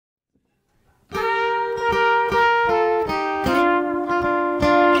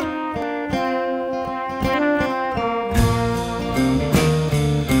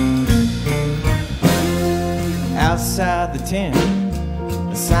tent.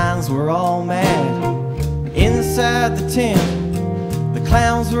 The signs were all mad. Inside the tent, the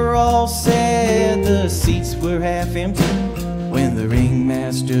clowns were all sad. The seats were half empty when the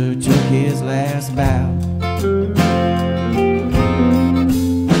ringmaster took his last bow.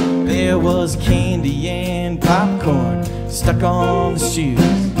 There was candy and popcorn stuck on the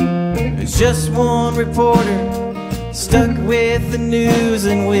shoes. There's just one reporter stuck with the news,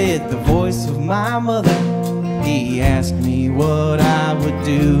 and with the voice of my mother, he asked me what I would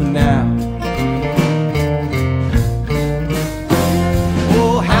do now.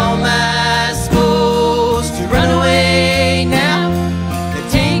 Oh, how am I supposed to run away now? They're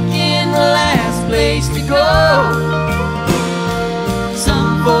taking the last place to go.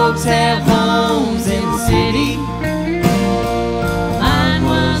 Some folks have homes in the city. Mine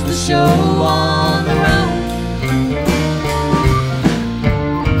was the show on the road.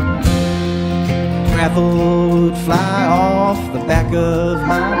 Gravel would fly off the back of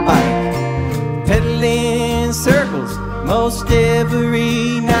my bike, pedaling circles most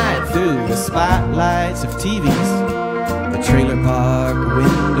every night through the spotlights of TVs. The trailer park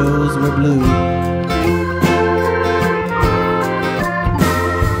windows were blue.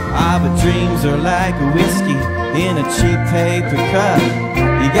 But dreams are like whiskey in a cheap paper cup.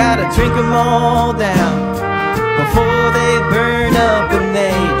 You gotta drink them all down before they burn up and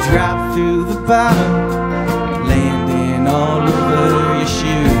they drop through the bottom, landing all over your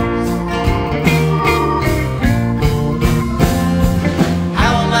shoes.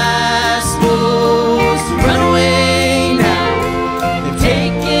 How am I supposed to run away now? They're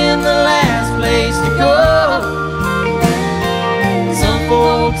taking the last place to go.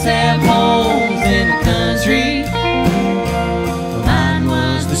 Folks have homes in the country. Mine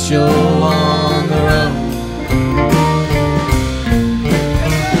was the show on the road.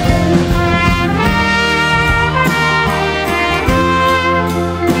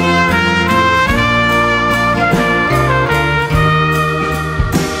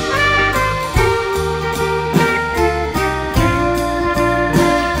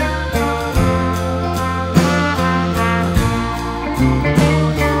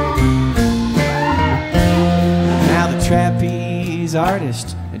 Trapeze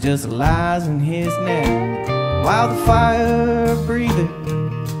artist just lies in his net, while the fire breather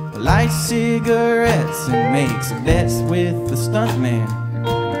lights cigarettes and makes bets with the stuntman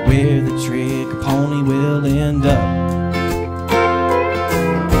where the trick pony will end up.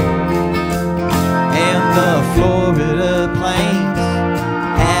 And the Florida plains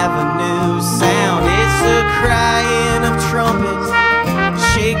have a new sound. It's the crying of trumpets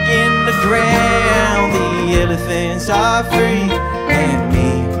shaking the ground. The elephants are free, and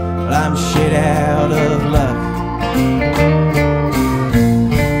me, well, I'm shit out of luck.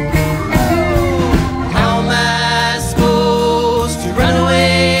 How am I supposed to run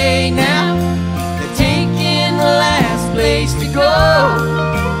away now? They're taking the last place to go.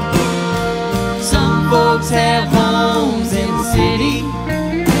 Some folks have homes in the city.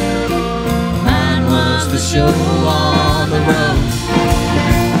 Mine was the show on the road.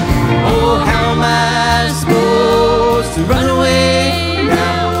 Oh, how am I supposed to run away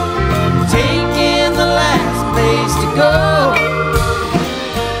now? Taking the last place to go.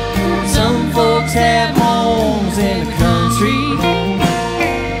 Some folks have homes in the country.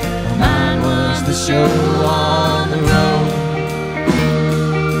 Mine was the show